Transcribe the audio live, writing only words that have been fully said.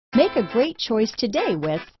Make a great choice today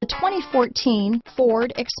with the 2014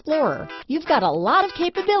 Ford Explorer. You've got a lot of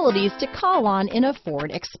capabilities to call on in a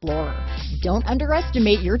Ford Explorer. Don't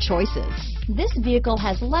underestimate your choices. This vehicle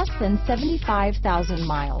has less than 75,000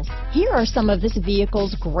 miles. Here are some of this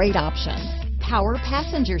vehicle's great options: power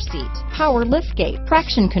passenger seat, power liftgate,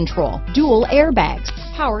 traction control, dual airbags,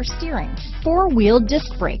 power steering, four-wheel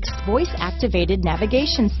disc brakes, voice-activated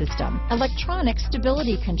navigation system, electronic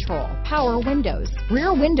stability control, power windows,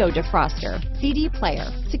 rear window defroster, CD player,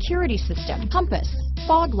 security system, compass,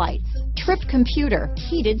 fog lights, trip computer,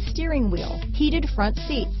 heated steering wheel, heated front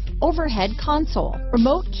seats, overhead console,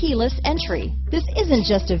 remote keyless entry. This isn't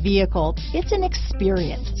just a vehicle, it's an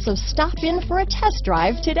experience. So stop in for a test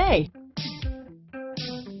drive today.